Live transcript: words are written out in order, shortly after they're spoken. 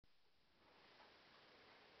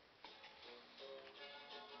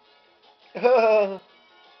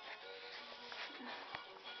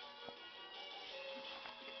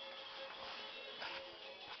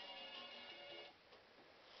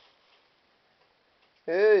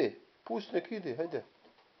Ej, pusti nek ide, hajde.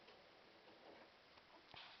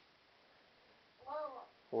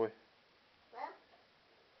 Oj.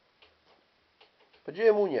 Pa gdje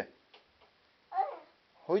je munje?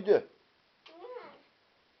 Hajde.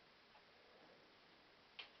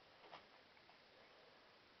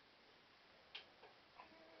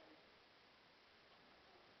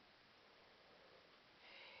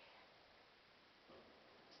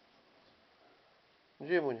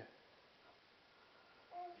 Gdje je munje?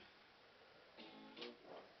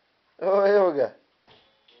 O, evo ga.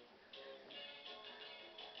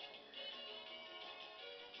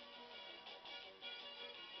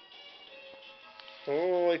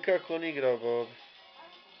 Oj, kako on igra, Bob.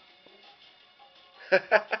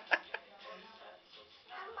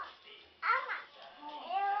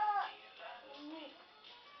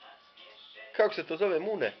 Kako se to zove,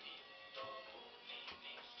 mune?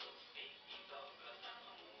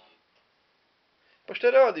 Pa šta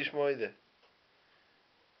radiš, mojde?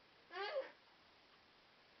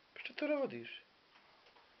 Pa šta to radiš?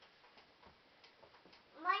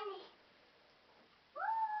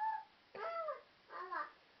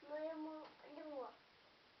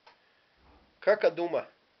 Kaka duma?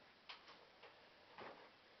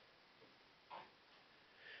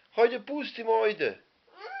 Hajde, pusti, mojde.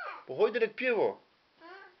 Pa hajde nek pjevo.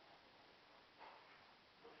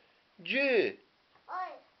 Gdje?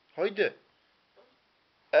 Hajde.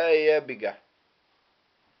 Ej, jebi ga.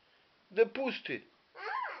 Da pusti.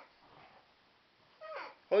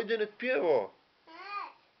 Hajde nek pjevo.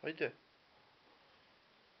 Hajde.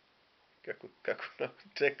 Kako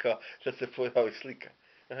čeka da se pojavi slika.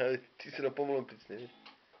 Aha, ti se na pomolom pricne, vidi.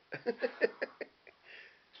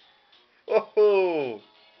 Oho!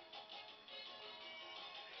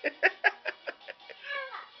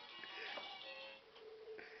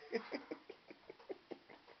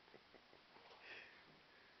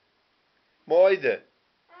 Ma ajde.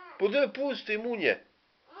 Pa da pusti munje.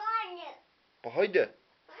 Pa hajde.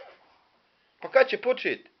 Pa kad će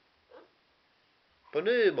počet? Pa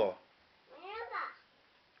nema.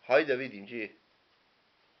 Hajde vidim gdje je.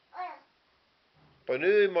 Pa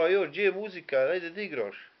nema još, gdje je muzika? Ajde da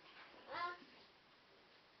igraš.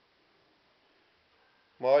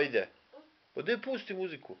 Ma ajde. Pa da pusti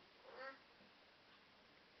muziku.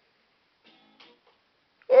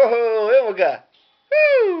 Oho, evo ga.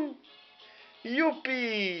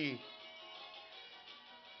 Jupi.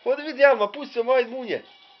 Ovdje vidi Alma, pusti moj munje.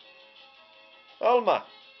 Alma.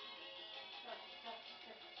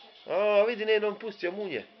 A, vidi, ne, on pustio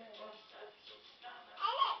munje.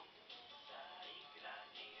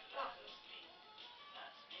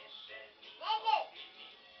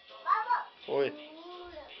 Oj.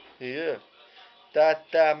 Je.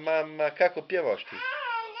 Tata, mama, kako pjevaš ti?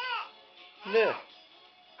 Ne.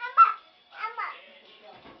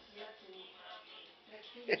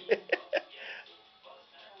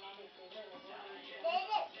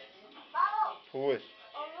 Oj.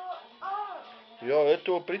 Ja,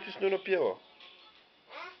 eto, pritisnu na pjeva.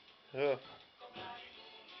 Ja.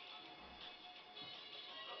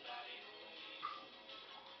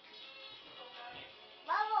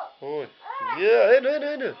 Oj. Ja,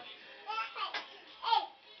 eno.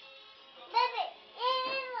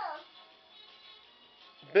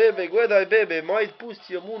 Bebe, gledaj, bebe, majd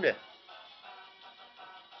pustio mune.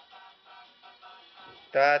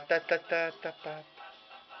 Ta, pa.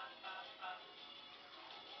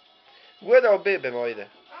 Gledao bebe, majde.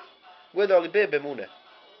 Gledao li bebe mune?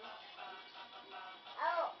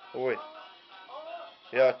 Oj.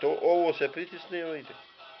 Ja, to, ovo se pritisne i ide.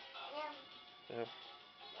 Ja.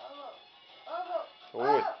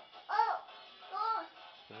 Oj.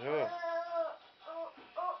 Ja.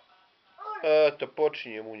 Eto,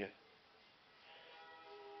 počinje munje.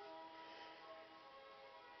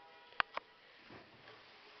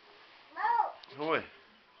 Oj.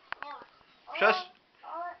 Šta si?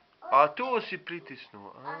 A to si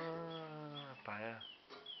pritisnuo. Pa ja.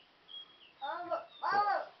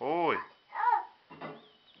 Oj.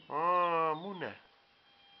 Mune.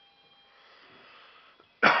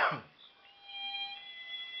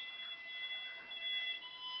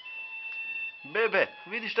 Bebe,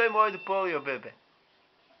 vidi šta je moj polio, bebe.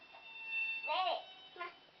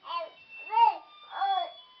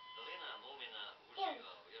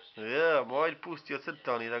 Ja, moj pustio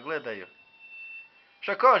crtani da gledaju.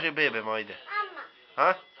 Šta kaže bebe, mojde?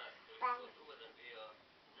 Ha?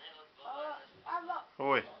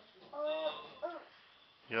 Oj.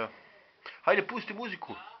 Ja. Hajde, pusti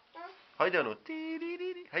muziku. Hajde ono,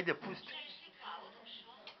 tiririri, hajde pusti.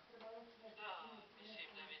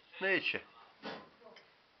 Neće.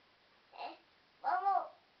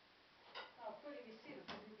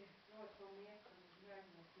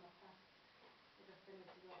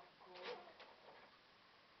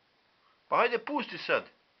 Pa hajde pusti sad.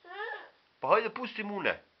 Pa hajde pusti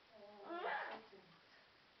mune.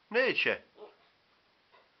 Neće.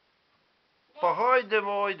 Pa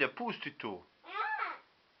hajde, pusti tu.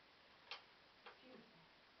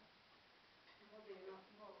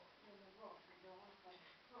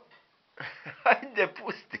 Hajde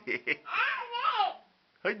pusti.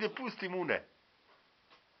 Hajde pusti mune.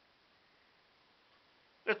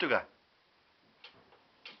 Eto ga.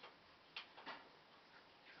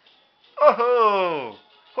 Oho!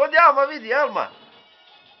 Hodi Alma, vidi Alma.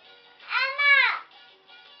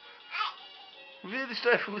 Vidi što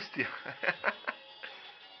je pustio.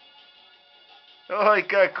 Oj,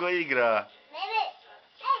 kako igra.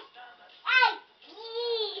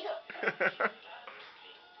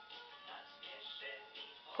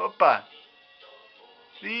 Hopa.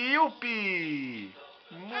 Jupi.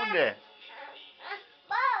 Mune.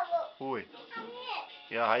 Uj.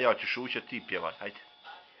 Ja ću šućat, ti pjevat, hajde.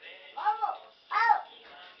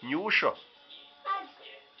 Njušo.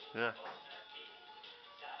 Ja.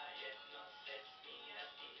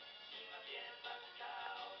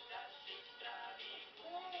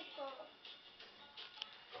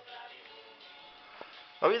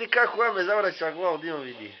 A vidi kako ja me zavraća glavu, gdje on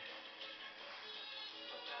vidi.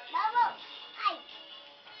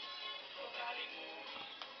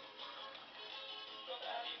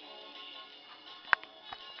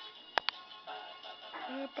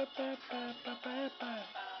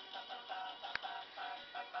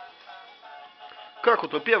 Kako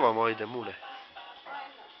to pjevamo, ide Mune?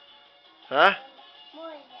 A?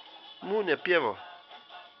 Mune pjevo.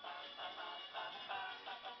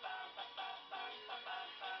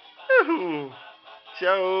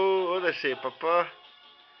 Ćao, odeše papa.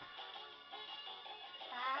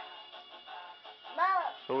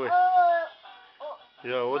 Oj.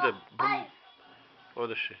 Ja, ode.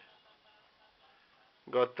 Odeše.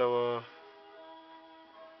 Gotovo.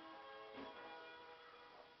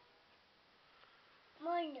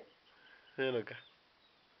 Eno ga.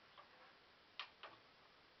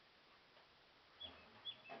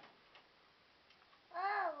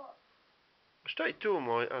 Šta je tu,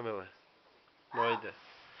 moj Amele? Mojde.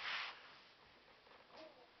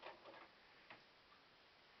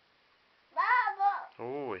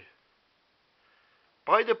 Oj.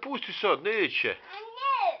 Pa hajde pusti sad, neće.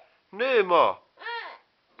 Nema.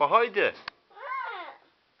 Pa hajde.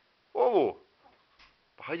 Ovo.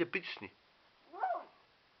 Pa hajde picisni.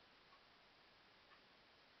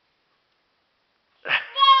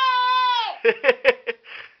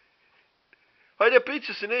 Hajde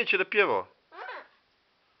pici se, neće da pjeva.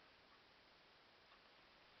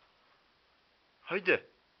 Hajde.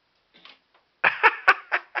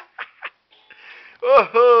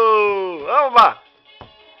 Oho, Alma.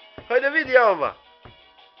 Hajde vidi Alma.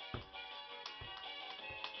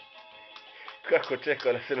 Kako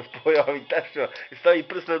čekao da se ne pojavi tačno. Stavi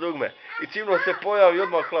prst na dugme. I čimno se pojavi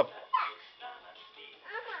odmah hlap.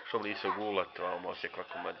 Što mi nisi gulat, Alma osje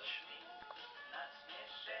kako madić.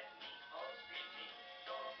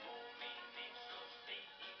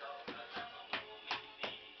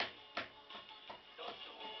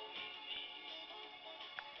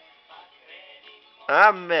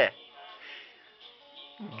 Ame.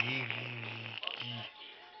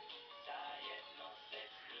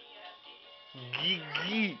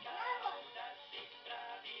 Gigi.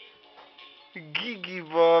 Gigi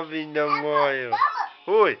babina moja.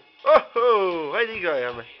 Oj. Oho. Hajde igraj,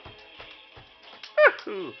 Ame.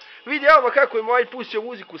 Vidi Alma kako je moj pustio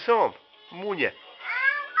muziku sam. Munje.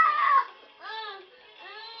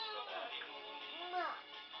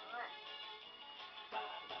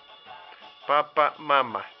 Papa,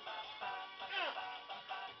 mama.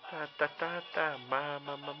 Tata,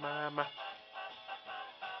 mama.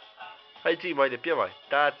 Hajde ti, ajde, pjevaj.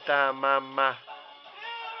 Tata, mama.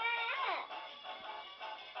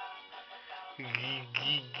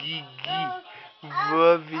 Gigi.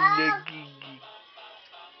 Babina Gigi.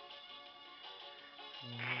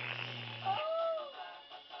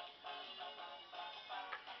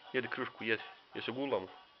 Jedi krušku, jedi. Jesu gula mu?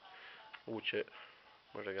 Ovo će,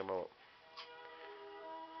 možda ga malo